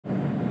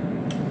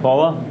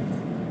Paula?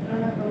 I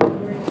don't know if I'm going to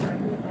word it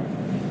correctly, but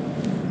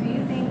do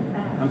you think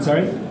that... I'm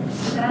sorry? I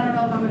don't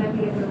know if I'm going to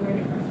be able to word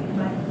it correctly,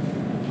 but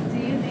do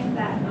you think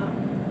that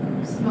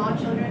small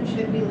children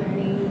should be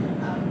learning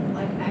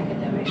like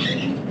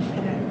academically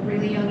at a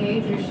really young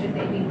age, or should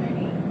they be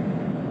learning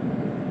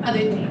other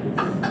things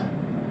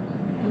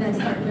and then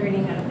start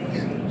learning at a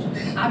later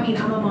age? I mean,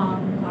 I'm a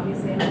mom,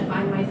 obviously, and I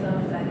find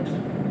myself that it's,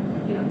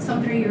 you know,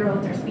 some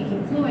 3-year-olds are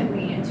speaking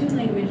fluently in 2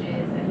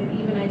 languages and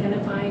even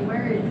identifying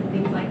words and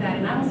things like that.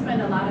 And I don't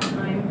spend a lot of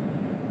time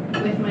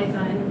with my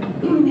son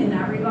in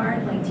that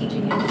regard, like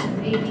teaching him this is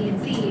A, B,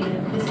 and C,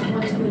 and this is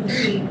 1, 2, and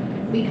 3.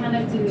 We kind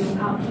of do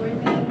outdoor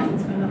things and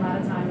spend a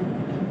lot of time,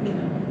 you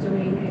know,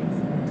 doing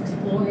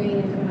exploring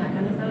and doing that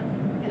kind of stuff.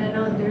 And I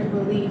know there's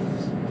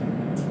beliefs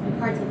in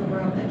parts of the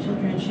world that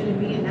children shouldn't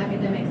be in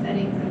academic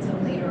settings until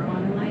later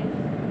on in life,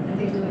 that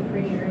they do it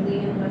pretty early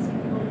in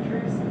Western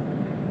cultures.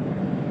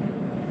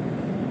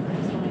 I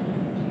just wanted to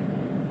mention.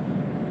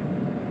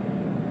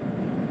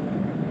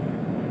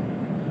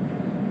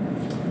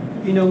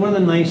 You know, one of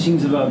the nice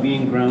things about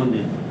being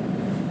grounded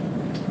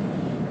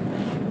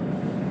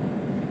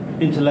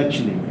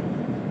intellectually,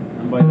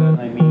 and by that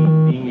I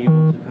mean being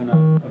able to kind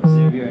of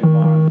observe your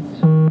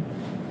environment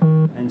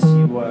and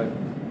see what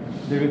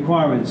the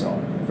requirements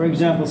are. For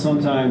example,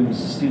 sometimes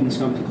students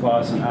come to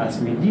class and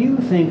ask me, do you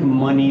think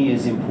money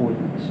is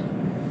important?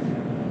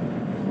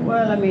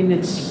 Well, I mean,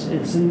 it's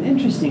an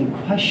interesting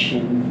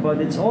question, but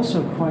it's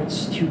also quite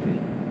stupid.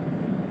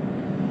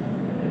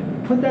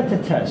 Put that to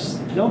test.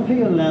 Don't pay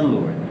your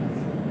landlord.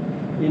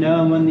 You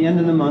know, when the end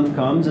of the month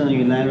comes and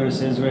your landlord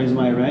says, where's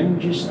my rent?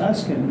 Just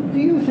ask him, do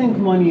you think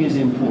money is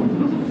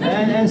important?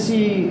 And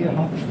see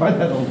how far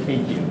that'll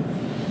take you.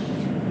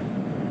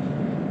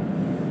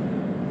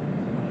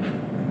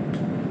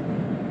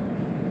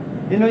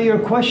 You know, your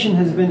question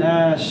has been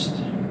asked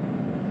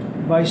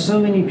by so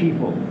many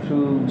people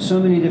through so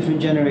many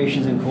different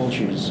generations and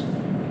cultures.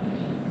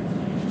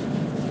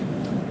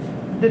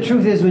 The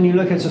truth is, when you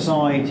look at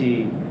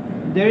society,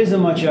 there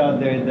isn't much out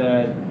there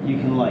that you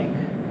can like.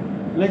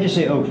 Let's just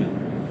say Oakland.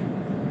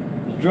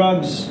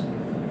 Drugs,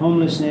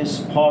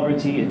 homelessness,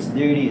 poverty, it's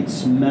dirty, it's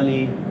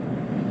smelly.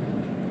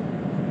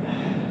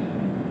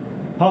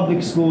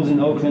 Public schools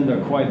in Oakland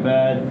are quite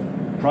bad.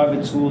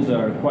 Private schools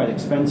are quite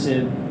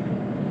expensive.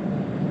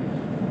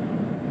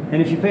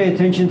 And if you pay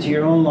attention to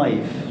your own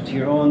life, to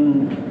your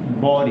own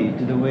body,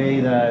 to the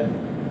way that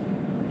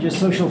just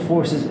social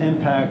forces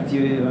impact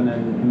you on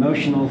an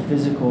emotional,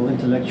 physical,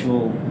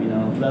 intellectual, you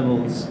know,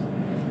 levels,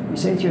 you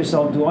say to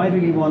yourself, do I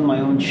really want my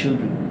own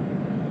children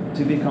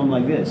to become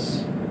like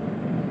this?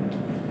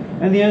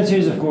 And the answer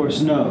is, of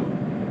course, no.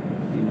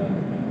 You know.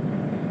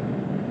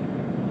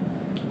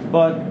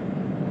 But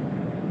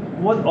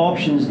what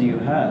options do you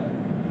have?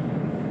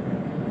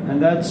 And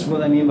that's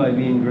what I mean by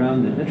being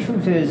grounded. The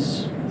truth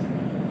is,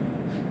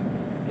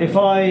 if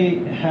I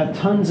had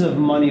tons of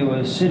money or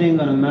was sitting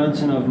on a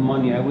mountain of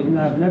money, I would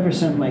have never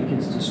sent my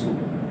kids to school.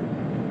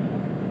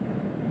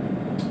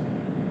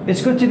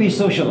 It's good to be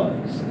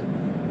socialized,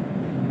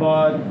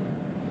 but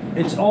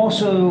it's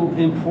also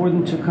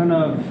important to kind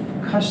of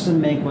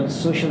custom make what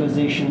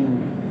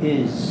socialization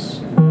is,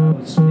 how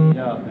it's made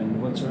up,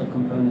 and what sort of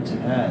components it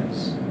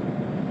has.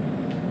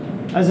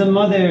 As a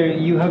mother,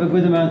 you have a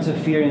good amount of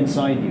fear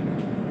inside you.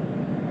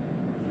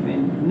 I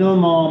mean, no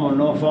mom or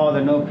no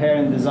father, no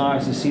parent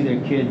desires to see their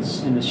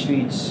kids in the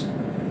streets,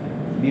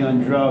 be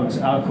on drugs,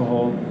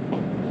 alcohol.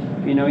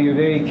 You know, you're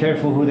very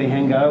careful who they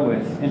hang out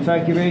with. In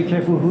fact, you're very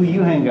careful who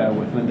you hang out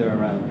with when they're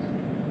around.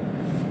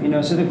 You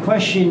know, so the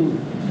question,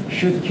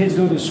 should kids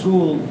go to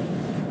school?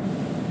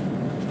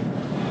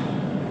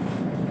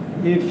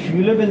 If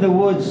you live in the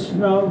woods,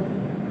 no.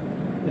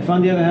 If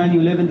on the other hand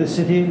you live in the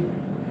city,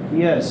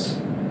 yes.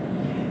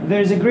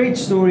 There's a great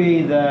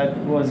story that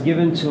was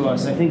given to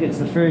us. I think it's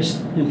the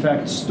first, in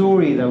fact,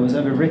 story that was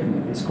ever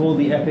written. It's called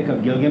the Epic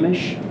of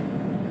Gilgamesh.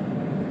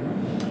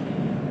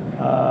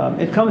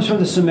 It comes from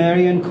the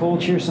Sumerian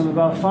culture, some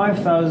about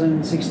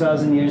 5,000,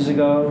 6,000 years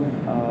ago.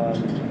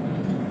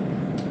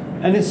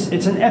 And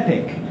it's an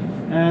epic.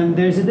 And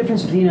there's a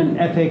difference between an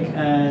epic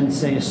and,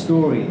 say, a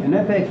story. An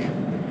epic,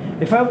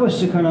 if I was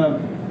to kind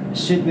of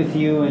sit with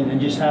you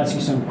and just ask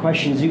you some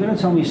questions, you're going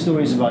to tell me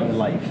stories about your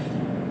life.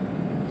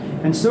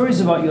 And stories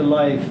about your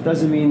life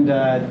doesn't mean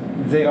that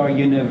they are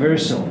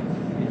universal.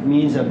 It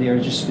means that they are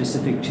just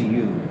specific to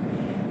you.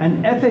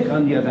 An epic,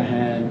 on the other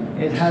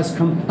hand, it has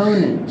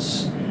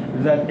components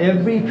that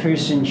every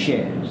person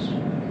shares.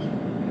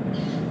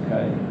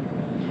 Okay?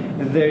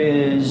 There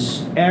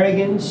is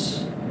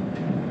arrogance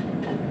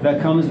that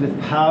comes with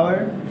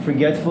power,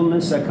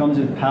 forgetfulness that comes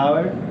with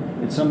power.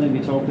 It's something we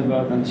talked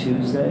about on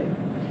Tuesday.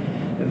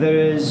 There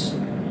is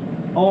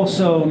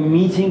also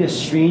meeting a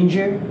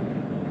stranger,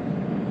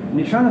 and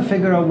you're trying to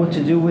figure out what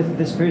to do with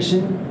this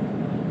person,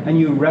 and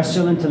you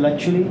wrestle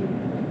intellectually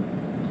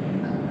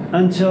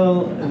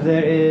until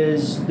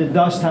the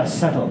dust has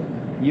settled.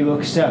 You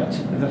accept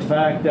the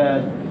fact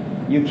that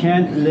you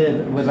can't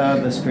live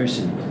without this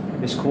person.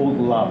 It's called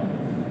love.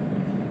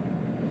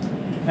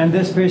 And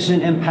this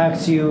person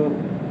impacts you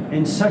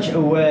in such a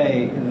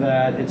way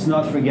that it's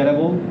not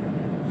forgettable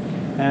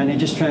and it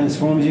just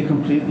transforms you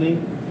completely.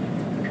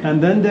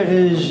 And then there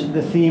is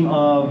the theme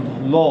of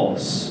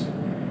loss.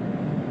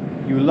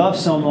 You love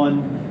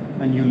someone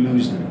and you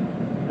lose them,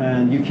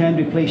 and you can't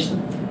replace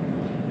them.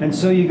 And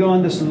so you go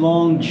on this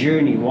long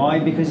journey. Why?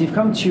 Because you've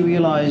come to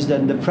realize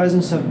that in the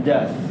presence of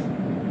death,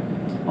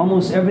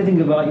 almost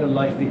everything about your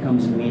life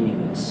becomes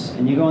meaningless.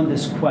 And you go on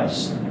this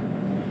quest.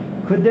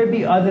 Could there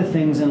be other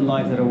things in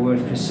life that are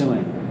worth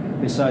pursuing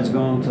besides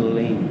going to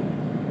Laney,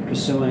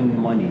 pursuing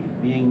money,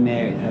 being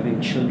married, having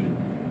children?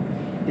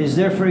 Is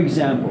there, for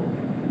example,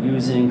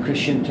 using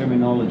Christian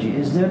terminology,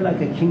 is there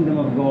like a kingdom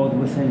of God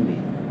within me?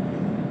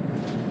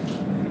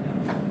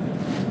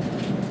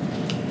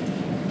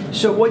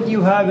 So what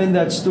you have in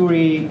that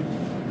story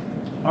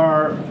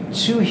are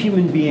two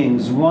human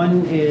beings.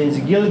 One is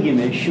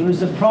Gilgamesh, who is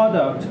the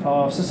product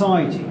of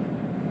society,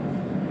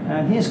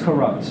 and he is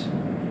corrupt.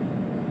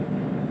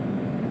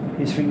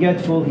 He's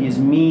forgetful, he is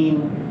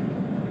mean.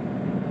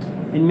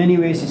 In many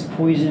ways, he's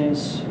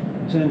poisonous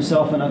to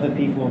himself and other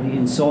people. He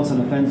insults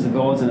and offends the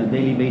gods on a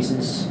daily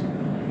basis.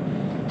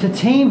 To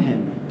tame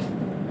him,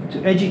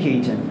 to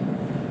educate him,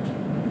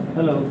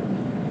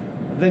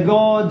 the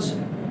gods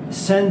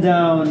send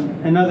down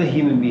another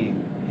human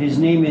being. His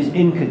name is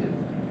Enkidu.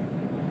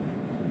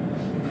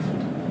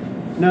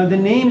 Now, the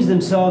names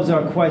themselves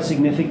are quite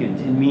significant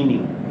in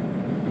meaning.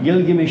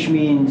 Gilgamesh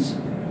means,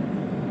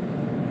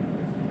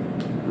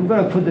 I'm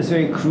going to put this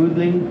very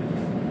crudely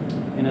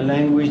in a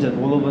language that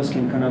all of us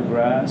can kind of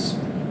grasp.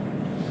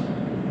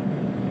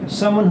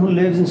 Someone who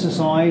lives in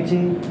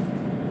society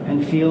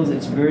and feels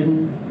its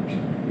burden,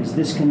 is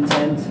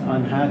discontent,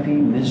 unhappy,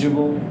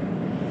 miserable,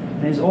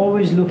 and is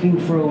always looking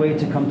for a way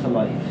to come to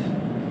life.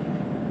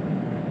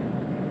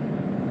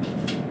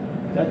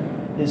 That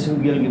is who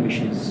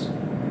Gilgamesh is.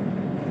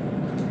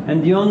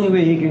 And the only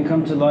way he can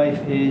come to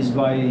life is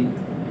by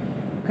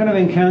kind of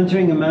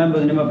encountering a man by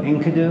the name of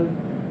Enkidu.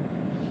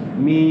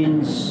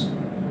 Means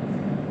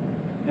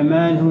a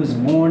man who is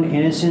born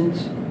innocent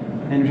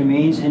and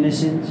remains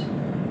innocent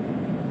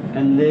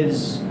and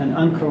lives an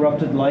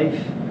uncorrupted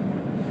life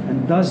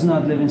and does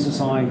not live in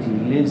society,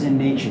 lives in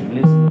nature,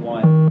 lives in the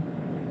wild.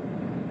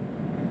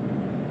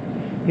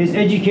 His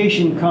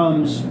education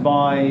comes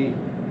by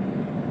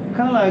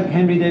kind of like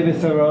Henry David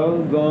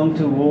Thoreau going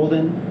to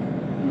Walden.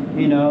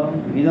 You know,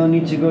 you don't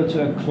need to go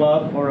to a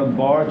club or a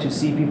bar to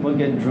see people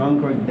get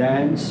drunk or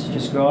dance.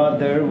 Just go out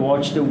there,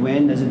 watch the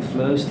wind as it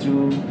flows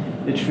through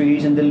the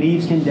trees, and the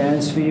leaves can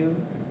dance for you.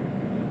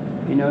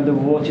 You know, the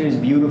water is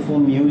beautiful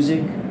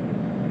music.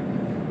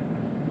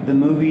 The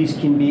movies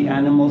can be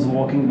animals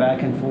walking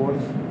back and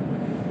forth.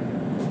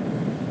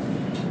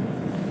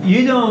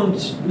 You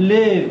don't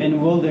live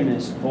in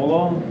wilderness,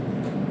 Paulo.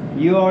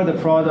 You are the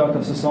product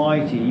of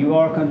society. You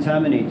are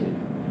contaminated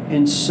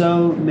in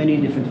so many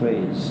different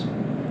ways.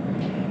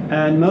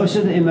 And most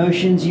of the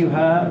emotions you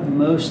have,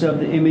 most of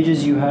the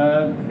images you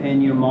have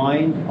in your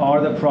mind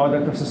are the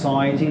product of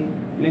society.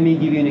 Let me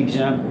give you an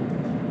example.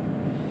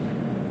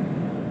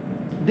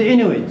 The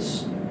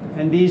Inuits,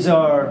 and these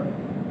are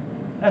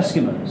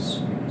Eskimos,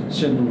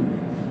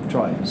 certain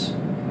tribes.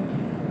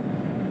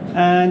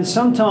 And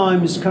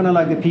sometimes, kind of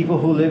like the people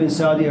who live in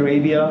Saudi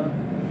Arabia.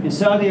 In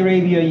Saudi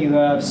Arabia, you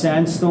have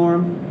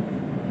sandstorm.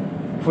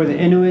 For the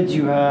Inuits,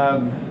 you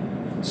have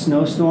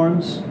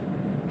snowstorms.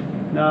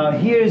 Now,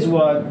 here's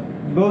what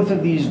both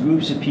of these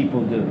groups of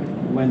people do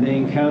when they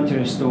encounter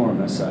a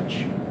storm as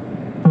such.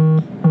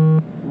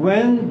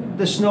 When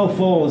the snow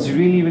falls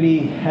really,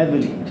 really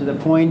heavily to the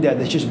point that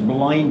it's just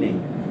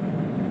blinding,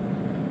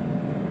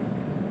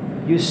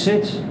 you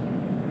sit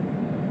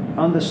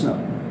on the snow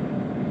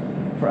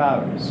for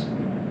hours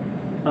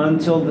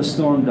until the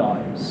storm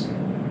dies.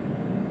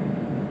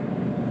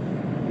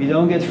 You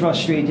don't get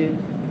frustrated,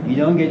 you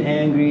don't get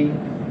angry,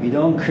 you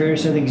don't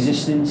curse at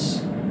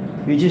existence.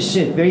 You just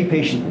sit very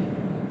patiently.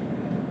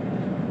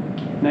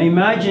 Now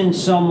imagine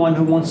someone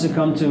who wants to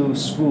come to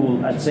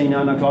school at say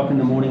 9 o'clock in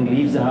the morning,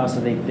 leaves the house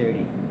at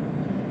 8:30,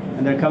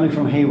 and they're coming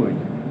from Hayward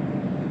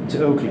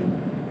to Oakland.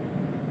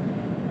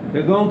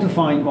 They're going to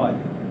find what?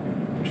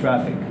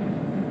 Traffic.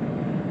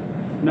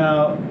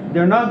 Now,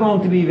 they're not going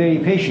to be very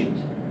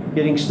patient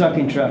getting stuck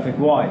in traffic.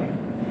 Why?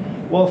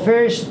 Well,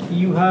 first,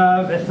 you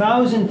have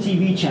 1,000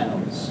 TV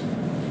channels.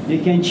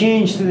 You can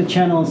change to the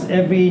channels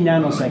every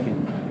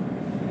nanosecond.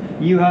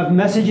 You have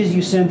messages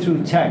you send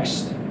through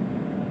text.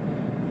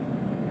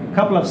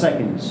 Couple of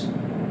seconds.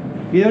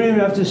 You don't even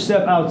have to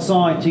step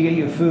outside to get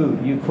your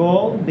food. You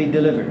call, they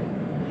deliver.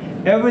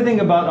 Everything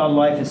about our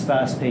life is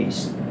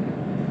fast-paced.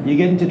 You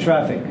get into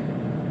traffic.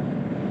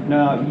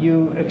 Now,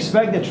 you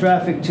expect the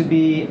traffic to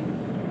be,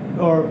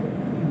 or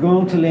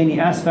going to Laney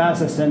as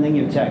fast as sending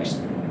your text.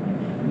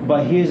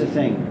 But here's the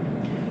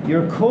thing.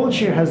 Your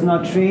culture has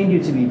not trained you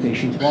to be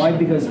patient. Why?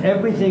 Because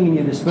everything in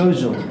your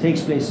disposal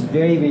takes place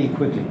very, very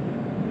quickly.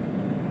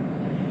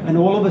 And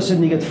all of a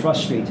sudden you get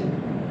frustrated.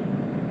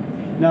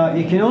 Now,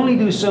 you can only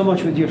do so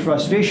much with your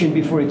frustration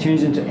before it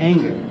turns into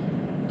anger.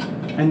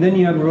 And then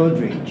you have road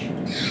rage.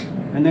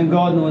 And then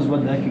God knows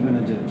what the heck you're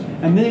going to do.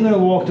 And then you're going to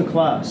walk to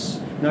class.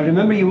 Now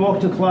remember, you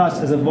walk to class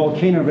as a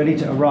volcano ready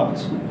to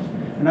erupt.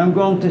 And I'm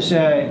going to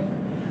say,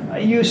 are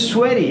you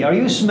sweaty? Are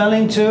you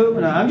smelling too?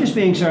 No, I'm just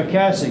being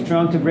sarcastic,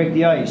 trying to break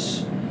the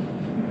ice.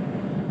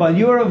 But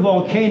you're a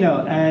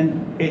volcano,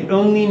 and it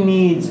only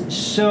needs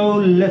so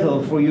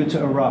little for you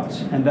to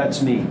erupt, and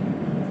that's me.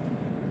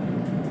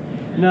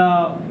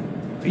 Now,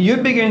 you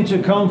begin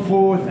to come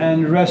forth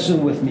and wrestle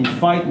with me,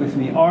 fight with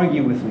me,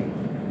 argue with me.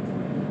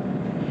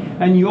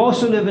 And you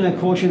also live in a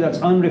culture that's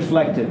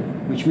unreflective,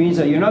 which means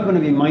that you're not going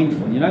to be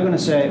mindful. You're not going to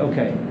say,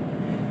 okay,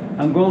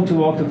 I'm going to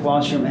walk to the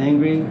classroom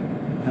angry,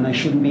 and I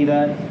shouldn't be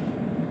that.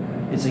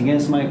 It's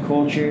against my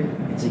culture.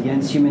 It's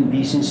against human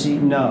decency.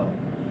 No.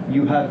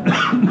 You have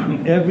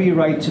every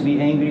right to be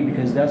angry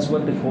because that's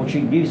what the culture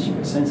gives you,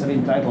 a sense of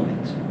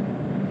entitlement.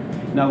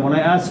 Now, when I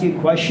ask you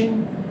a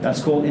question,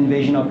 that's called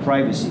invasion of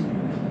privacy.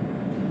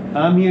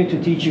 I'm here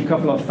to teach you a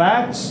couple of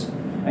facts,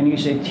 and you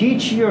say,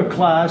 teach your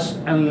class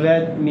and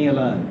let me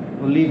alone,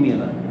 or leave me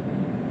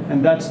alone.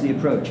 And that's the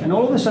approach. And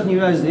all of a sudden you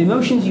realize the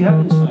emotions you have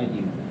inside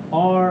you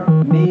are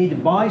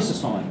made by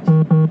society.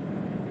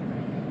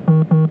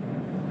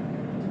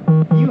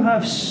 You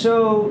have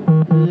so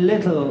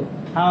little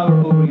power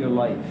over your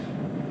life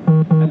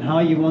and how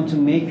you want to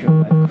make your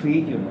life,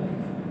 create your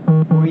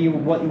life, or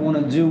what you want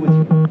to do with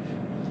your life.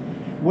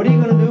 What are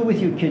you going to do with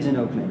your kids in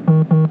Oakland?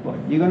 What,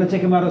 you're going to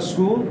take them out of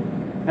school?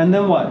 And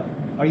then what?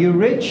 Are you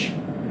rich?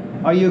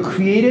 Are you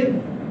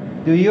creative?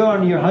 Do you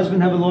and your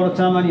husband have a lot of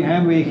time on your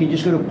hand where you can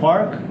just go to the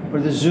park or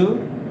the zoo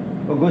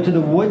or go to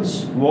the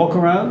woods, walk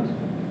around,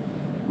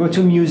 go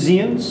to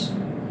museums,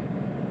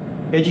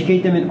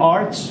 educate them in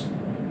arts?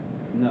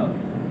 No.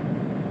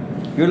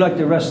 You're like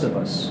the rest of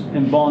us,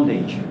 in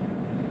bondage.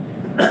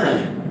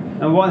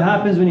 And what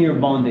happens when you're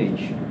in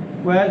bondage?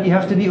 Well, you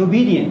have to be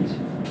obedient.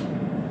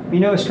 You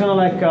know, it's kind of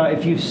like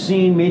if you've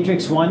seen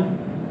Matrix 1,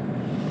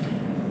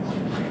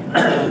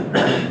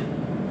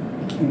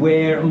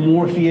 where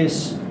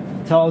Morpheus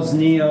tells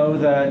Neo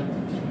that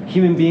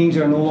human beings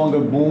are no longer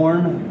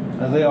born,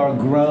 they are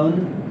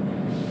grown.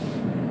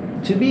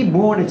 To be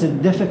born, it's a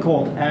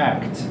difficult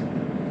act.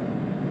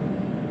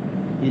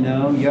 You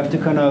know, you have to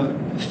kind of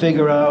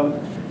figure out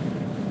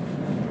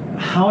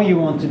how you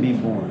want to be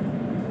born.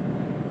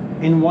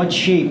 In what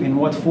shape, in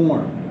what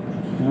form.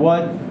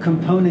 What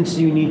components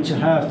do you need to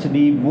have to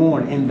be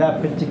born in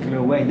that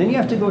particular way? Then you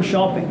have to go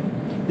shopping.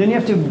 Then you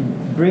have to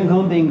bring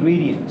home the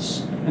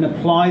ingredients and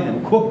apply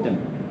them, cook them.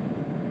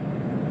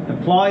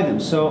 Apply them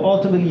so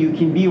ultimately you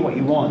can be what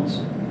you want.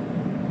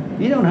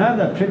 You don't have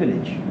that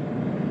privilege.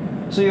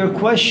 So your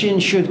question,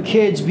 should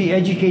kids be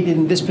educated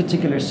in this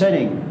particular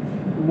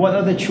setting? What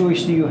other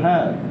choice do you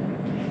have?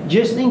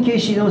 Just in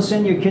case you don't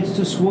send your kids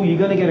to school, you're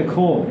going to get a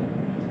call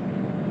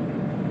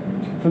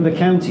from the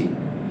county.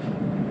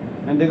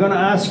 And they're going to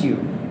ask you,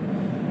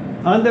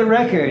 on the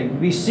record,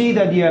 we see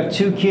that you have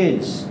 2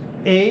 kids,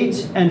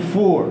 8 and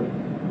 4.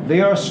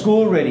 They are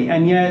school ready,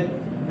 and yet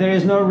there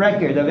is no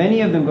record of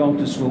any of them going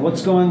to school.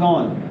 What's going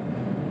on?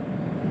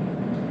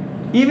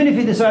 Even if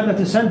you decide not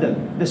to send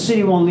them, the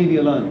city won't leave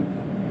you alone.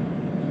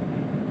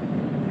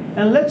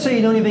 And let's say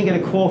you don't even get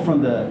a call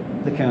from the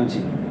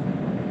county.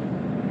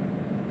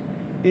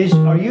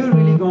 Are you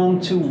really going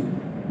to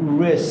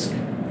risk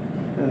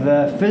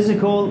the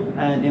physical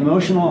and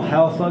emotional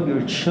health of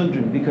your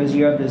children because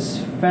you have this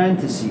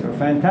fantasy or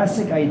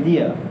fantastic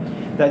idea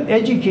that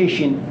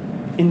education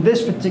in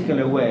this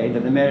particular way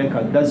that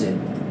America does it,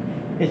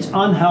 it's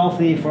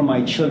unhealthy for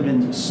my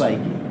children's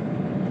psyche?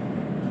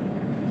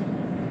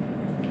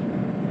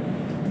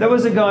 There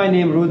was a guy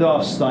named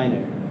Rudolf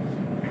Steiner.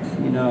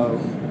 You know,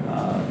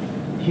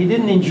 he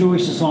didn't enjoy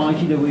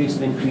society the way it's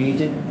been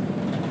created.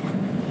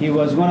 He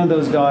was one of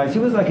those guys, he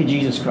was like a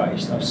Jesus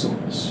Christ of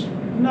sorts.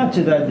 Not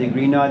to that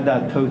degree, not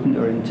that potent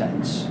or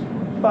intense.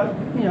 But,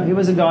 you know, he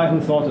was a guy who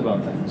thought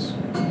about things.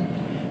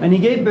 And he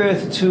gave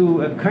birth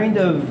to a kind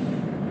of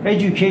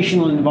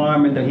educational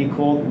environment that he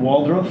called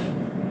Waldorf.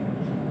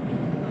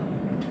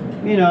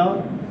 You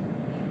know,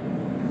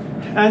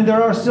 and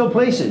there are still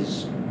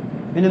places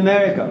in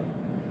America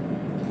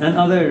and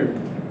other,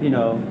 you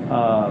know,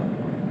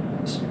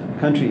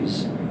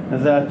 countries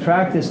that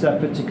practice that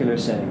particular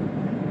setting.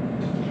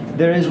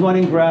 There is one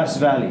in Grass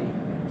Valley.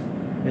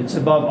 It's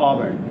above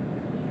Auburn.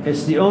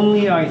 It's the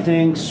only, I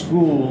think,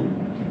 school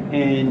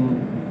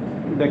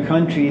in the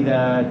country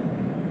that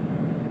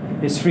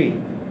is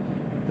free.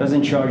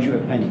 Doesn't charge you a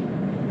penny.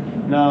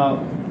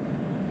 Now,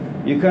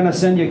 you kind of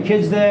send your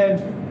kids there,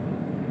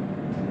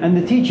 and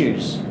the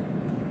teachers,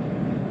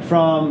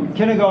 from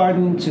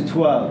kindergarten to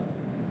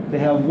 12, they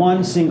have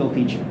one single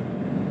teacher.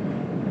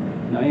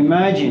 Now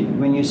imagine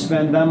when you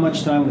spend that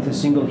much time with a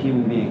single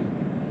human being,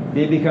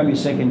 they become your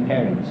second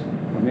parent,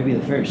 or maybe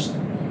the first.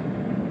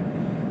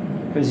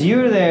 Because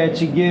you're there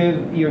to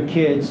give your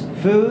kids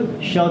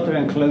food, shelter,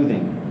 and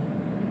clothing.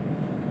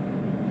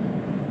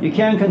 You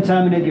can't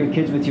contaminate your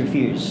kids with your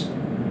fears,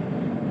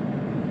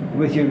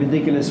 with your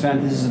ridiculous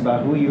fantasies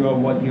about who you are,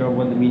 what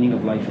the meaning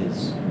of life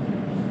is.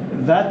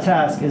 That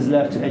task is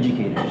left to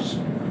educators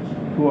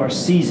who are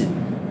seasoned.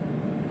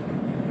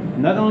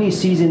 Not only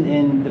seasoned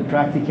in the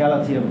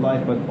practicality of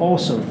life, but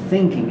also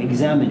thinking,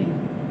 examining.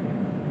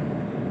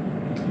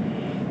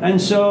 And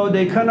so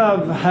they kind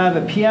of have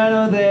a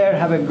piano there,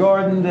 have a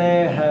garden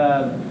there,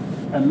 have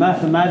a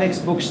mathematics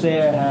books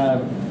there,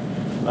 have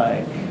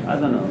like, I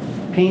don't know,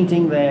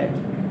 painting there.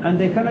 And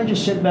they kind of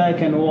just sit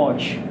back and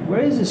watch.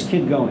 Where is this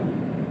kid going?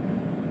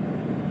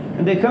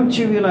 And they come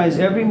to realize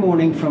every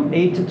morning from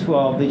 8 to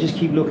 12, they just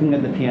keep looking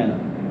at the piano.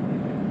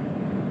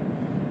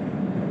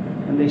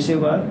 And they say,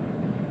 well,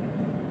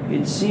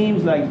 it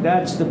seems like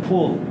that's the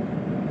pull.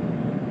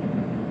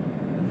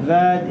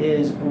 That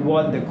is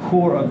what the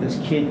core of this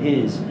kid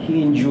is.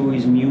 He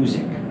enjoys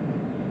music.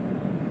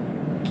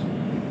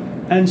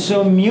 And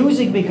so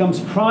music becomes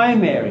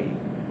primary.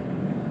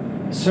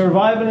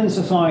 Survival in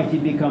society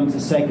becomes the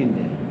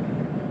secondary,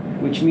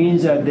 which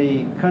means that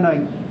they kind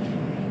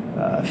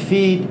of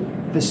feed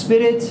the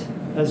spirit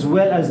as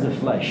well as the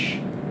flesh.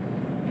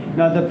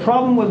 Now the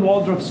problem with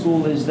Waldorf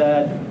school is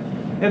that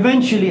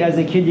eventually as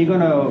a kid you're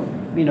going to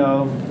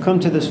come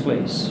to this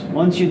place.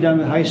 Once you're done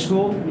with high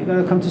school, you're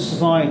going to come to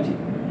society.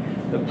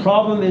 The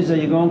problem is that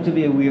you're going to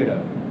be a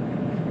weirdo.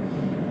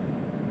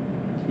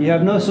 You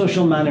have no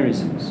social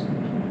mannerisms.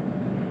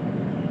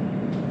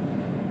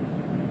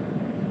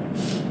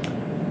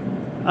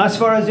 As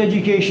far as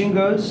education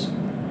goes,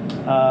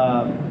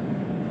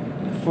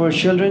 for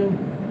children,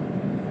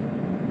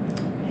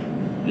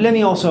 let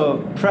me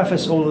also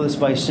preface all of this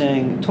by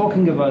saying,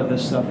 talking about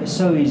this stuff is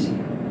so easy.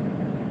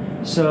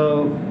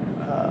 So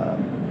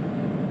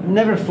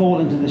never fall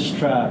into this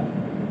trap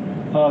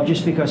of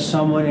just because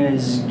someone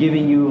is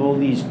giving you all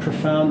these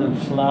profound and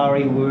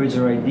flowery words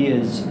or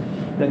ideas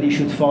that you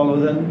should follow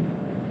them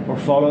or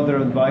follow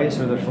their advice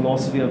or their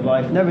philosophy of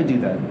life. Never do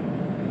that.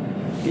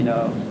 You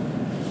know,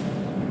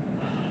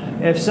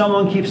 if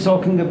someone keeps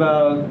talking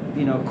about,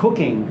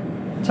 cooking,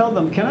 tell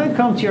them, can I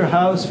come to your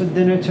house for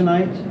dinner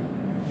tonight?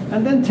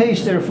 And then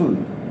taste their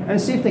food and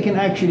see if they can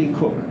actually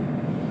cook.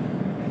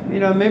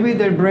 Maybe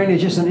their brain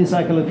is just an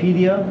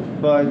encyclopedia,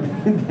 but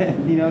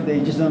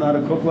they just don't know how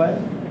to cook well.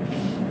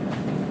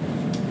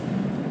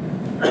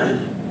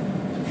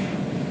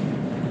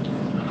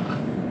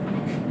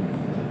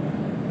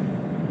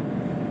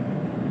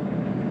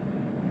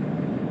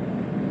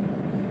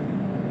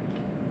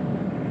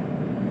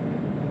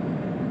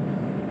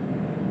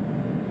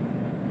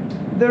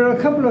 There are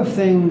a couple of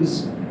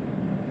things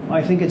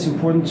I think it's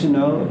important to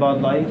know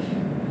about life.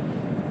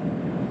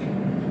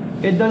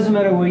 It doesn't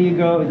matter where you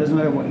go, it doesn't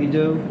matter what you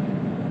do,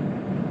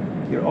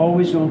 you're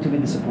always going to be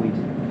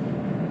disappointed.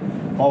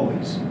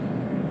 Always.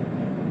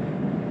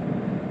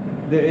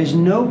 There is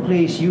no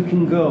place you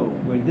can go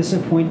where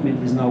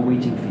disappointment is not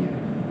waiting for you.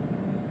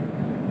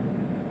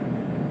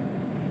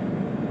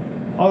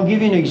 I'll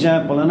give you an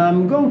example, and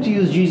I'm going to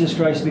use Jesus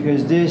Christ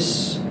because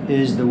this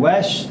is the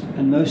West,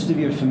 and most of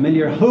you are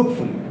familiar,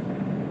 hopefully,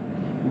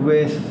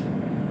 with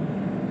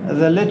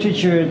the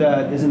literature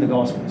that is in the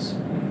Gospels,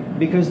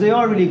 because they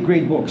are really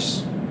great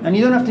books. And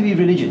you don't have to be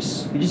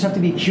religious, you just have to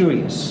be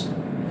curious.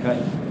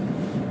 Okay?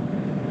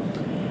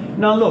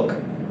 Now look,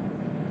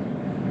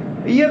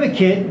 you have a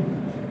kid,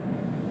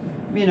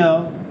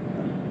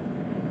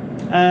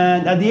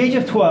 and at the age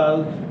of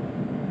 12,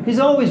 he's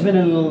always been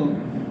a little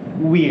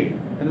weird,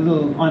 a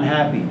little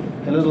unhappy,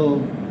 a little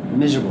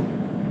miserable.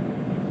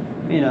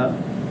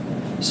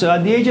 So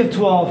at the age of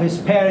 12, his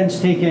parents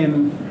take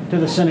him to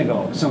the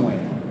synagogue somewhere.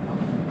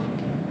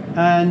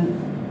 And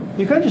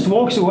he kind of just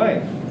walks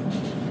away.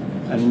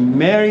 And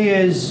Mary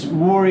is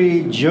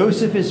worried,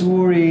 Joseph is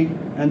worried,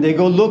 and they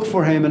go look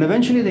for him, and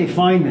eventually they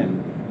find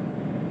him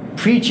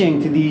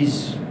preaching to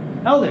these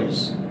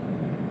elders.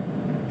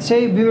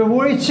 Say, we were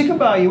worried sick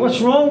about you.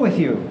 What's wrong with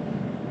you?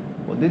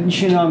 Well,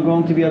 didn't you know I'm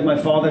going to be at my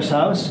father's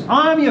house?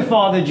 I'm your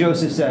father,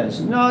 Joseph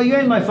says. No, you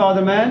ain't my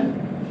father,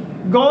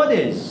 man. God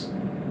is.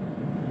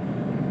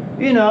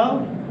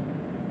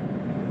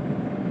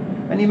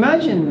 And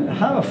imagine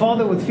how a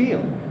father would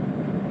feel.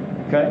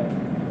 Okay?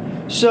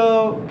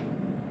 So,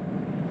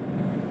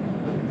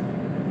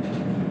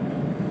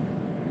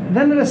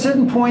 then at a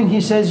certain point he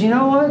says, you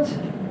know what?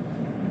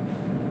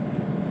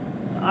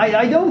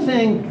 I don't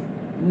think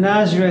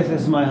Nazareth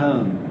is my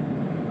home.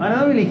 I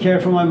don't really care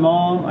for my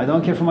mom. I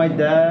don't care for my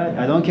dad.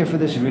 I don't care for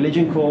this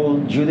religion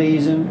called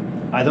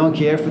Judaism. I don't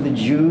care for the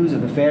Jews or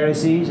the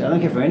Pharisees. I don't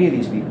care for any of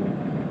these people.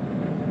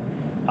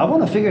 I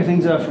want to figure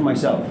things out for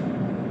myself.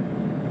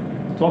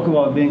 Talk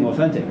about being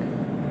authentic.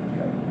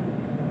 Okay.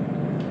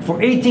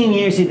 For 18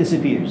 years he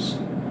disappears.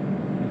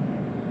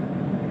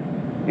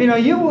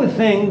 You would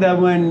think that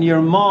when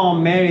your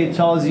mom, Mary,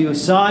 tells you,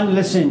 son,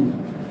 listen,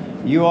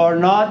 you are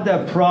not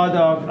the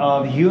product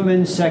of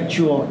human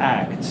sexual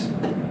act.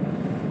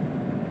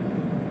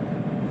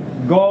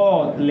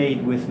 God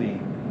laid with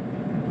me.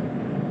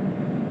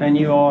 And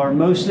you are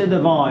mostly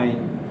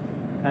divine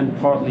and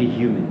partly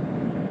human.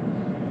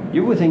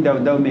 You would think that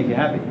would make you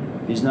happy.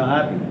 He's not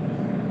happy.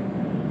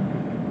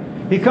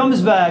 He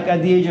comes back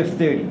at the age of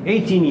 30,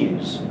 18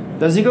 years.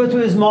 Does he go to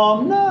his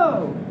mom?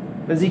 No.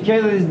 Does he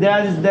care that his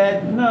dad is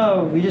dead?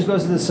 No. He just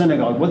goes to the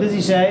synagogue. What does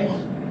he say?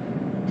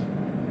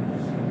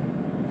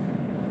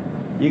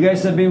 You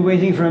guys have been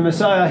waiting for a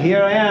Messiah.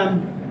 Here I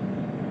am.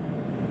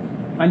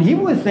 And he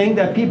would think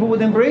that people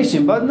would embrace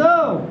him, but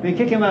no, they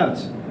kick him out.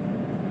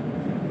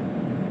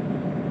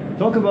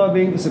 Talk about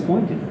being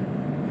disappointed.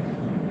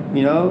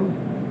 You know,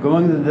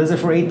 going to the desert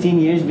for 18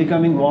 years,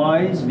 becoming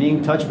wise,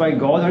 being touched by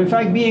God, or in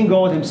fact being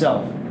God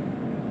himself.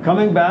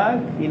 Coming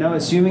back, you know,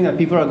 assuming that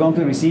people are going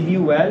to receive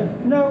you well.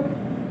 No,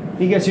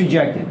 he gets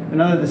rejected.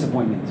 Another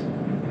disappointment.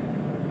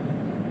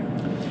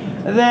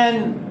 And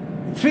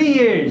then 3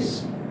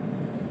 years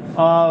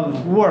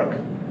of work.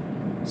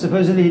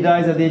 Supposedly he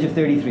dies at the age of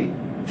 33.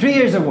 3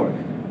 years of work.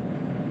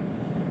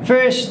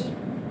 First,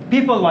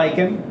 people like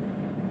him.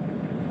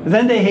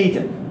 Then they hate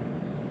him.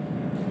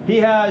 He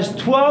has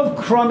 12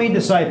 crummy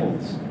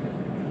disciples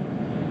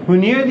who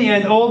near the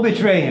end all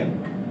betray him.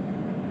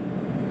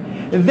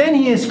 Then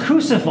he is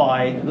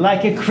crucified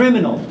like a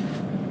criminal.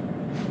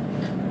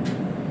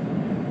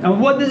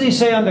 And what does he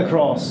say on the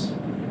cross?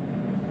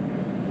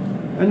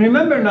 And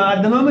remember now,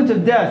 at the moment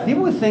of death, he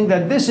would think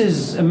that this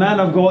is a man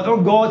of God or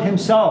God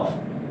himself.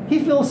 He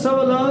feels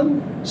so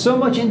alone, so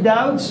much in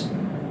doubts.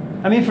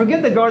 I mean,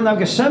 forget the Garden of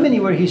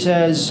Gethsemane where he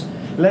says,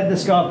 let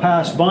this cup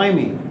pass by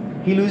me.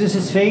 He loses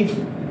his faith.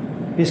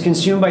 He's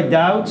consumed by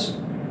doubts.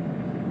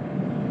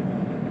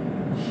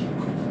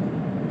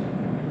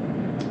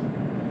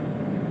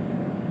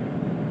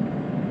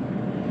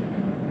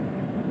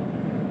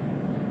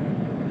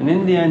 And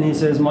in the end he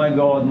says, my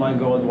God,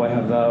 why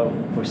have thou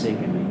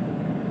forsaken me?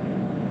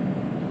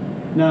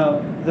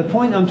 Now, the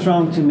point I'm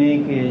trying to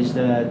make is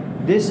that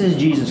this is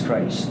Jesus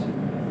Christ.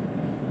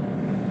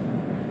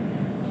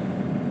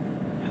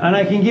 And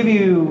I can give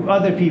you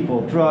other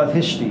people throughout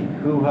history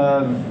who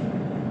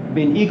have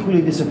been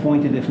equally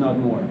disappointed, if not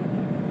more.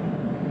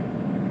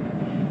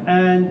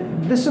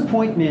 And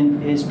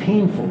disappointment is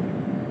painful.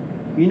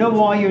 You know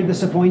why you're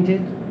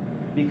disappointed?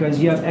 Because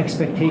you have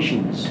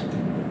expectations.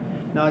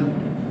 Now,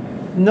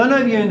 none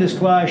of you in this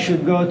class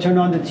should go turn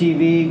on the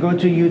TV, go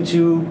to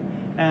YouTube,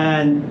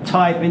 and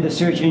type in the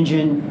search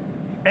engine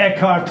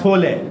Eckhart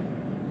Tolle,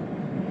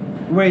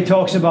 where he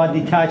talks about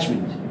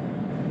detachment.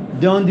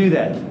 Don't do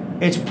that.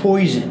 It's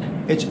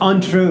poison. It's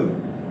untrue.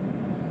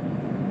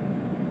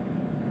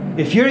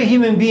 If you're a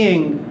human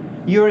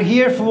being, you're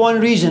here for one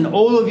reason.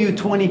 All of you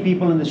 20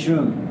 people in this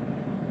room.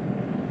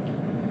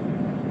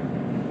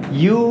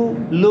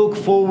 You look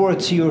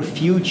forward to your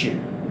future.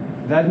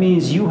 That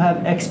means you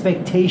have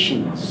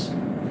expectations.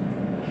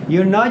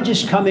 You're not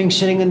just coming,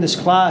 sitting in this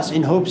class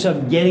in hopes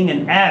of getting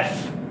an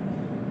F,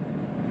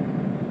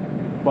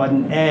 but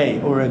an A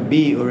or a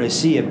B or a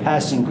C, a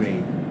passing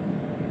grade.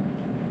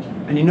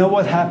 And you know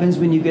what happens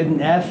when you get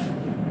an F?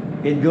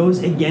 It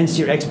goes against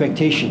your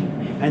expectation.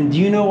 And do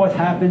you know what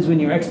happens when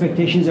your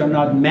expectations are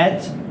not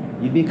met?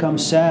 You become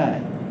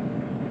sad.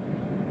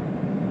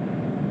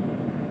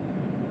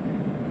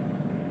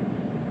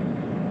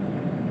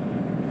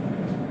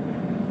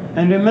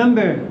 And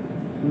remember,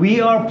 we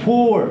are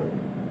poor.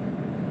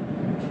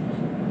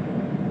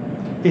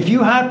 If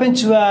you happen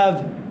to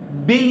have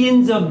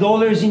billions of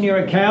dollars in your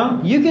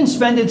account, you can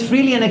spend it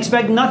freely and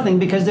expect nothing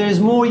because there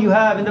is more you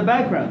have in the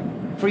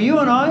background. For you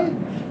and I,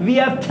 we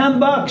have 10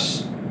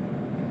 bucks.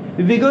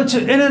 If we go to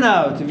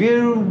In-N-Out, if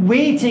you're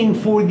waiting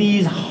for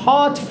these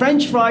hot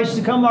French fries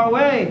to come our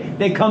way,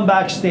 they come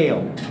back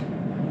stale.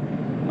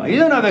 Now, you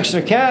don't have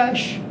extra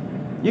cash.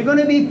 You're going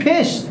to be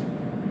pissed.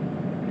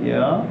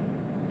 Yeah?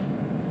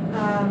 You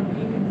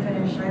can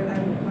finish. I have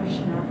a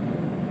question after.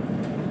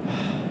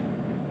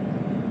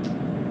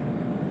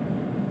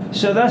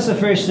 So that's the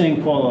first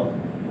thing, Paula.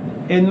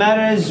 It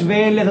matters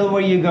very little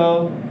where you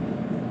go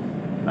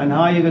and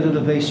how you go to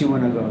the place you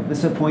want to go.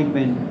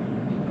 Disappointment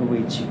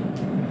awaits you.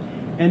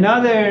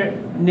 Another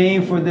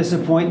name for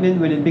disappointment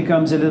when it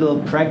becomes a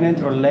little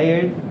pregnant or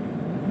layered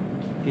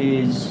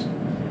is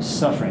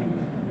suffering.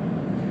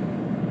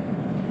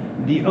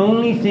 The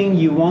only thing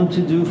you want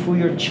to do for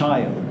your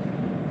child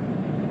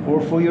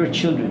or for your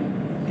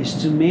children is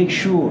to make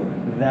sure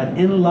that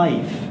in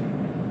life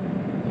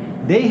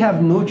they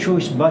have no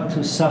choice but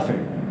to suffer.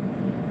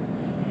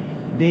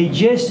 They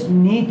just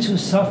need to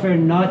suffer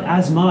not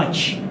as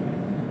much.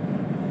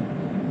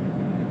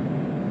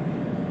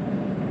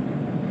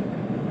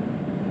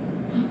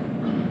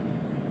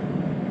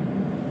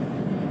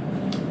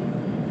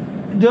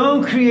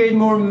 Don't create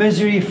more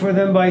misery for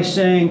them by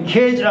saying,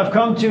 kids, I've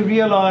come to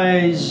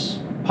realize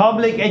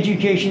public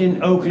education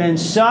in Oakland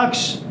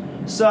sucks.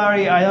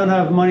 Sorry, I don't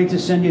have money to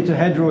send you to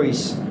Head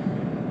Royce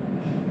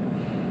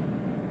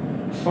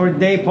or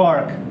Day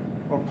Park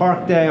or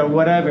Park Day or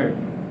whatever.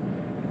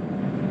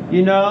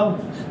 You know,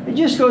 you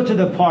just go to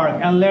the park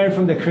and learn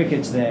from the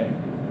crickets there.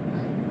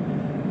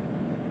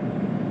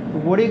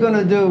 What are you going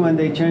to do when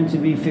they turn to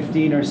be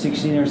 15 or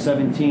 16 or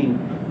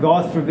 17?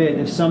 God forbid,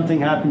 if something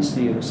happens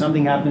to you, if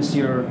something happens to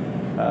your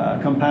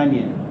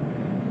companion.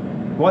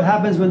 What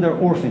happens when they're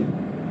orphaned?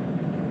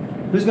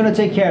 Who's going to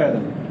take care of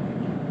them?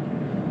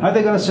 How are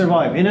they going to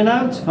survive?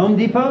 In-N-Out? Home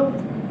Depot?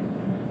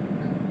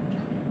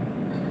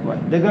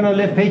 What? They're going to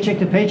live paycheck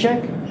to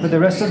paycheck for the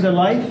rest of their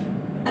life?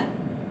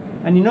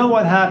 And you know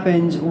what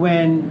happens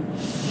when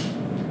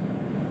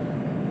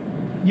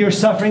you're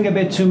suffering a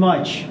bit too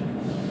much.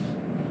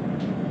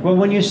 Well,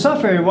 when you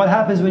suffer, what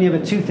happens when you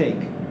have a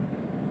toothache?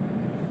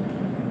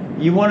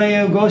 You want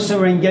to go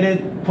somewhere and get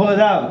it, pull it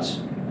out.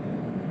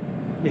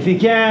 If you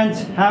can't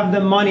have the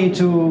money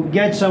to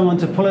get someone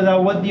to pull it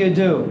out, what do? You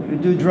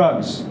do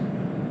drugs.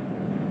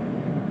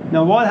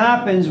 Now, what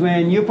happens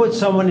when you put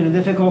someone in a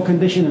difficult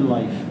condition in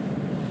life?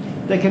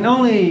 They can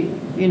only,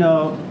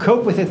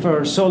 cope with it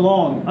for so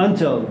long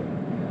until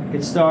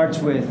it starts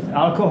with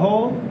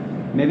alcohol,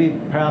 maybe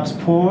perhaps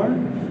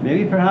porn,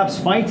 maybe perhaps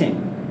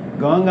fighting,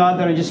 going out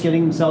there and just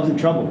getting themselves in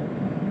trouble.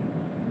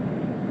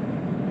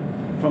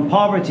 From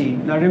poverty.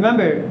 Now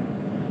remember,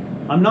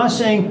 I'm not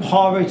saying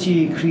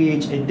poverty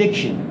creates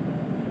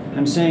addiction.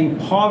 I'm saying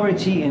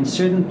poverty in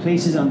certain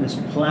places on this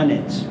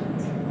planet,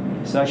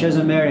 such as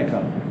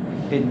America,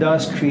 it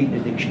does create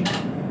addiction.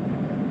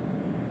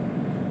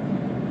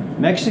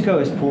 Mexico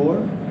is poor.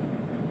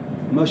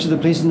 Most of the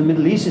places in the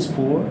Middle East is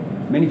poor.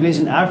 Many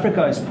places in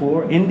Africa is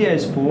poor. India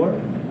is poor.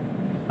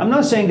 I'm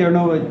not saying there are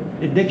no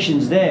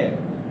addictions there,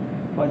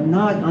 but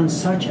not on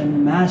such a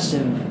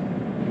massive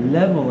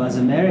level as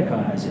America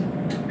has it.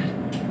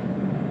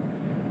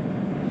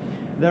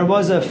 There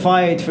was a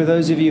fight, for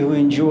those of you who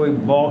enjoy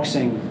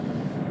boxing,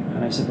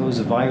 and I suppose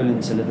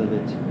violence a little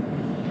bit.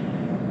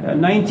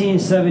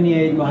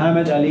 1978,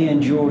 Muhammad Ali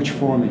and George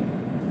Foreman.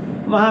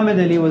 Muhammad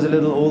Ali was a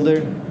little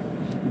older.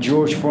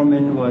 George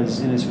Foreman was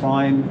in his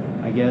prime,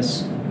 I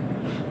guess.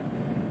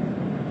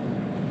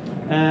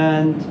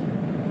 And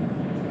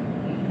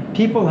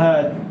people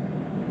had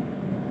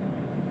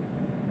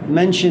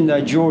mentioned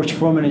that George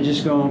Foreman is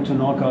just going to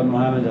knock out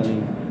Muhammad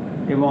Ali.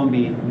 It won't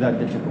be that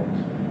difficult.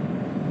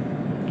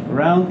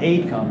 Round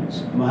 8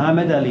 comes.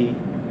 Muhammad Ali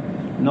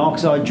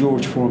knocks out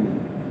George Foreman.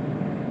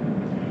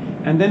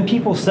 And then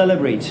people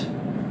celebrate,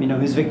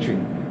 his victory.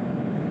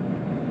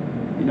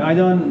 I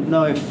don't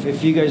know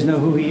if you guys know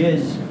who he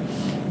is,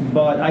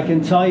 but I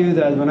can tell you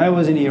that when I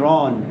was in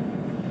Iran,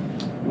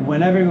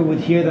 whenever we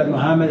would hear that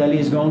Muhammad Ali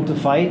is going to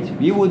fight,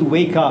 we would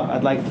wake up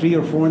at like 3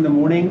 or 4 in the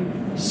morning,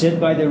 sit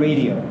by the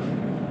radio,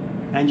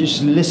 and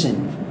just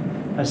listen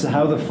as to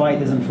how the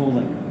fight is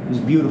unfolding. It was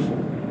beautiful.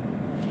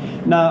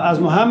 Now, as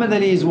Muhammad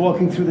Ali is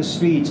walking through the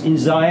streets in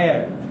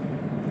Zaire,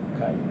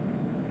 okay,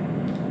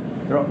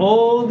 there are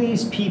all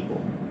these people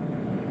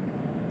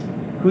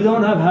who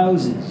don't have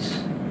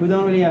houses, who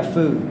don't really have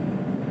food,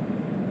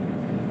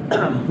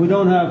 who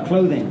don't have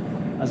clothing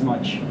as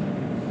much.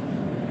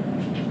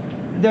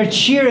 They're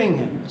cheering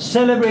him,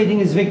 celebrating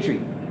his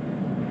victory.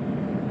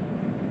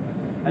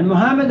 And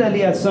Muhammad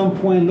Ali at some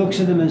point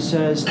looks at them and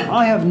says,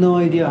 I have no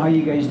idea how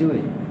you guys do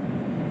it.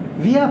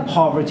 We have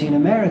poverty in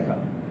America.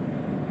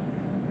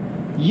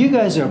 You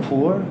guys are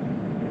poor,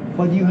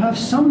 but you have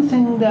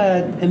something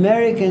that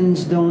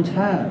Americans don't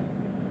have.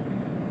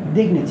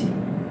 Dignity,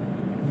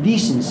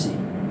 decency,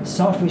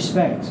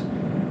 self-respect.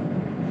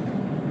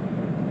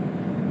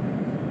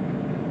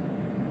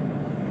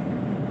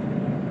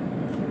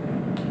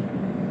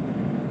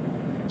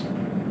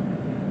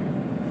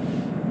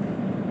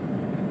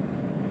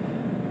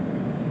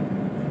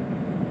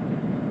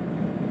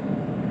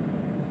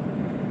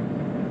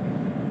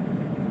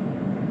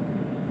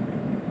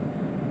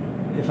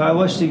 If I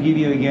was to give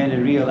you again a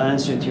real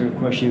answer to your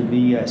question, it would be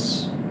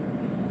yes.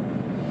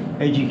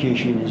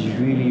 Education is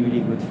really,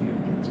 really good for your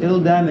kids. It'll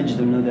damage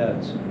them, no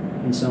doubt,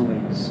 in some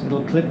ways.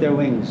 It'll clip their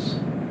wings.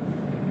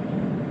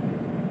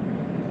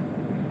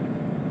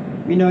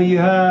 You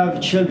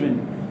have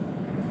children.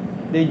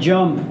 They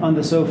jump on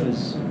the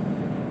sofas.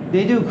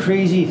 They do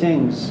crazy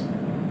things.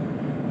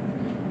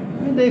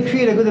 They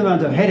create a good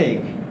amount of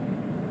headache.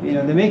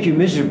 They make you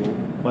miserable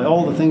by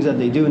all the things that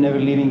they do, never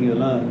leaving you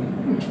alone.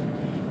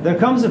 There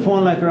comes a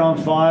point like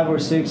around 5 or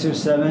 6 or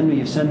 7 where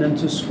you've sent them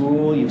to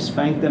school, you've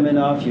spanked them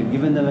enough, you've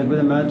given them a good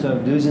amount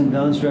of do's and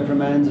don'ts,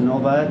 reprimands and all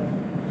that.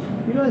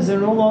 You realize they're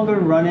no longer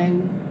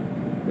running,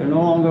 they're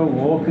no longer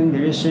walking,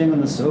 they're just sitting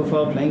on the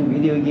sofa playing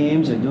video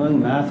games or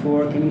doing math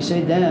work, and you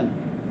say, damn.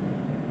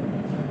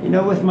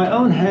 With my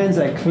own hands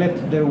I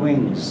clipped their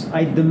wings,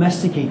 I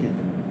domesticated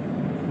them.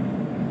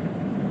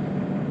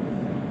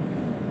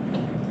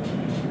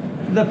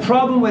 The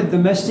problem with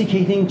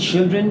domesticating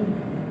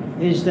children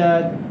is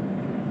that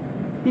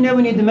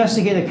when you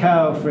domesticate a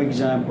cow, for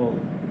example,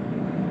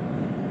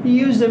 you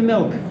use their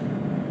milk.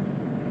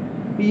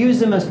 You use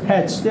them as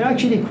pets. They're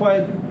actually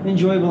quite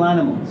enjoyable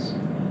animals.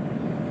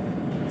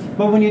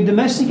 But when you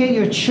domesticate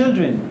your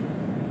children,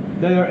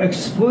 they are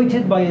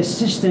exploited by a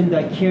system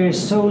that cares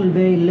so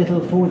very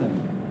little for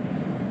them.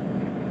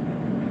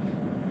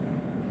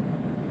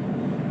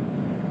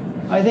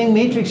 I think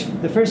Matrix,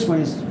 the first one,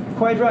 is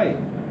quite right.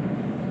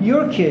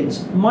 Your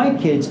kids, my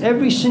kids,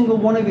 every single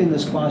one of you in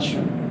this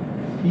classroom,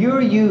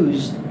 you're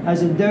used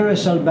as a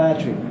Duracell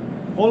battery.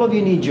 All of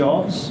you need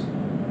jobs.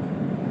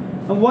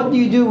 And what do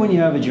you do when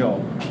you have a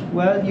job?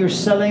 Well, you're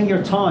selling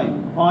your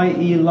time,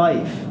 i.e.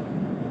 life.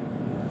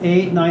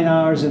 8, 9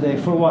 hours a day.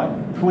 For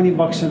what? 20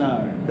 bucks an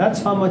hour.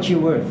 That's how much you're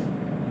worth.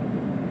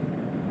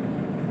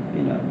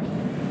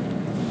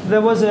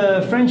 There was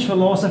a French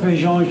philosopher,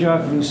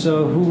 Jean-Jacques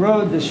Rousseau, who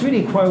wrote this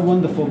really quite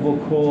wonderful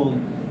book called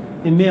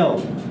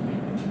Emil.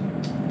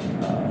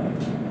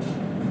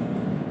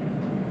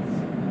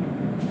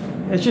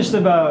 It's just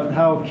about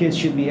how kids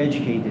should be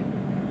educated.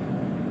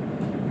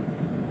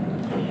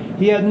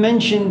 He had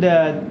mentioned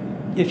that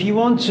if you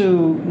want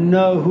to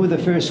know who the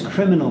first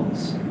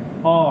criminals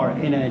are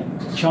in a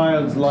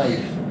child's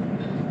life,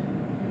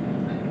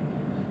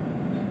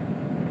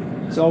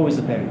 it's always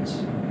the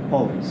parents.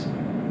 Always.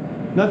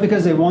 Not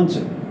because they want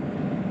to.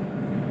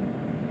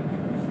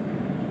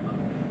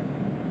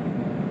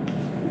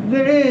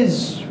 There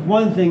is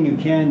one thing you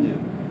can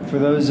do for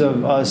those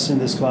of us in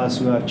this class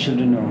who have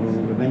children or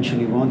who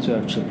eventually want to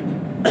have children.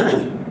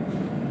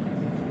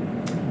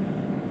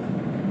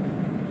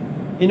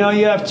 You know,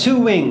 you have two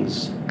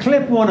wings.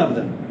 Clip one of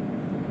them.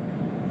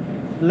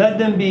 Let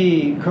them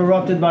be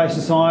corrupted by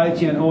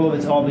society and all of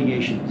its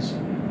obligations.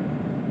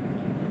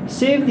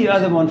 Save the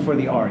other one for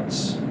the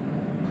arts.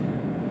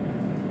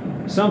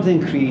 Something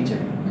creative.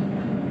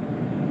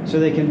 So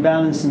they can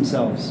balance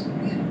themselves,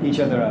 each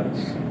other out.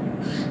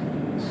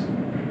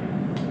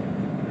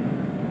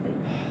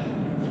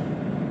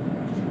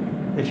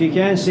 If you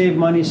can save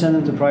money, send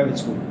them to private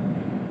school.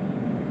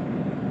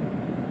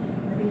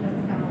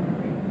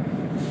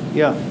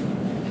 Yeah.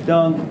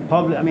 Don't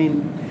public, I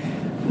mean,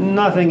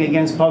 nothing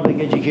against public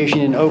education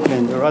in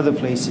Oakland or other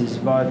places,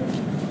 but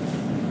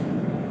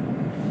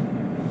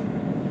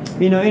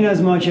you know, in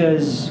as much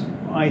as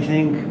I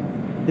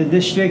think the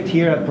district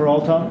here at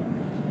Peralta,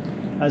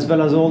 as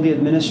well as all the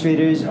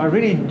administrators, are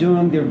really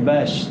doing their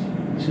best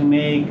to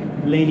make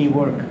Laney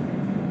work,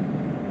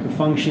 to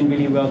function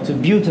really well, to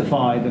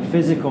beautify the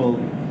physical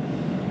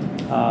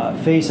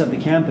face of the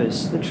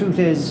campus. The truth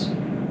is,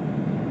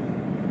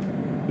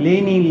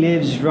 Laney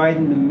lives right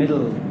in the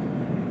middle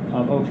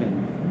of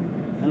Oakland.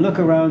 And look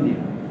around you.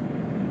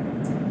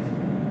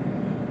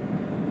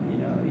 You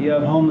know, you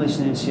have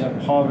homelessness, you have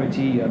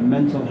poverty, you have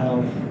mental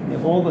health, you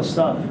have all the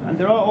stuff. And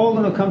they're all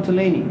going to come to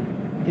Laney.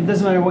 It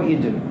doesn't matter what you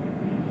do.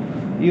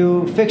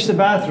 You fix the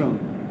bathroom,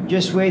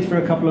 just wait for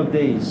a couple of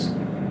days.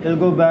 It'll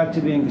go back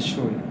to being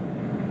destroyed.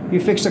 You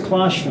fix the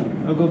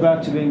classroom, it'll go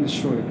back to being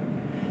destroyed.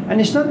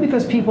 And it's not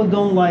because people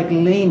don't like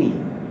Laney.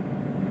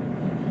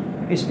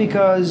 It's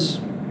because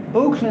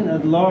Oakland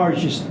at large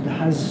just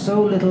has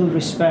so little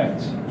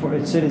respect for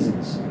its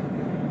citizens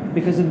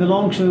because it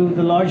belongs to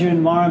the larger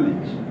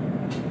environment.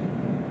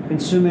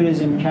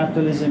 Consumerism,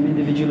 capitalism,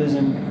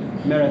 individualism,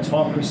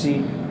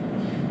 meritocracy.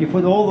 You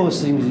put all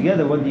those things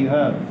together, what do you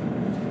have?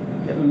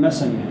 You have a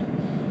mess on your hand.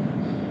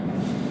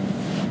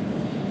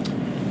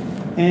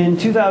 In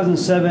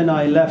 2007,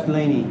 I left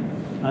Laney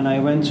and I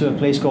went to a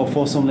place called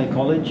Folsom Lake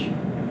College.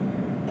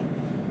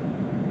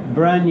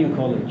 Brand new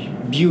college,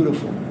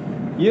 beautiful.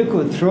 You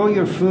could throw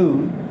your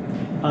food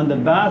on the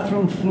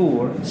bathroom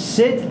floor,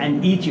 sit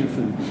and eat your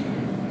food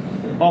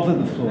off of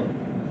the floor.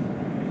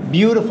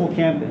 Beautiful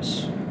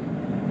campus,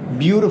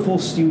 beautiful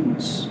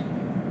students.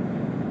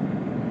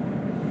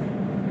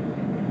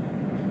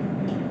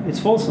 It's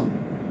Folsom.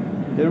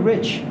 They're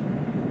rich.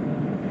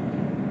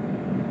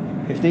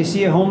 If they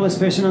see a homeless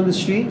person on the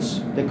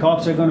streets, the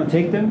cops are going to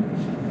take them,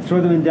 throw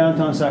them in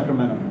downtown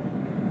Sacramento.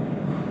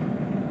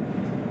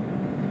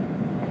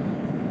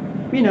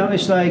 You know,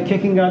 it's like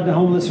kicking out the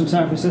homeless from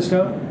San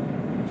Francisco,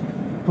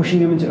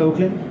 pushing them into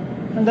Oakland,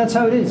 and that's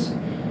how it is.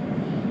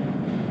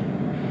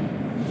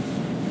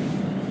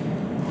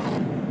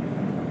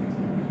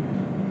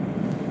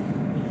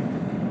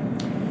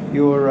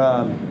 Your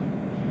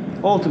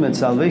ultimate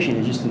salvation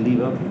is just to leave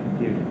Oakland,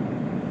 period.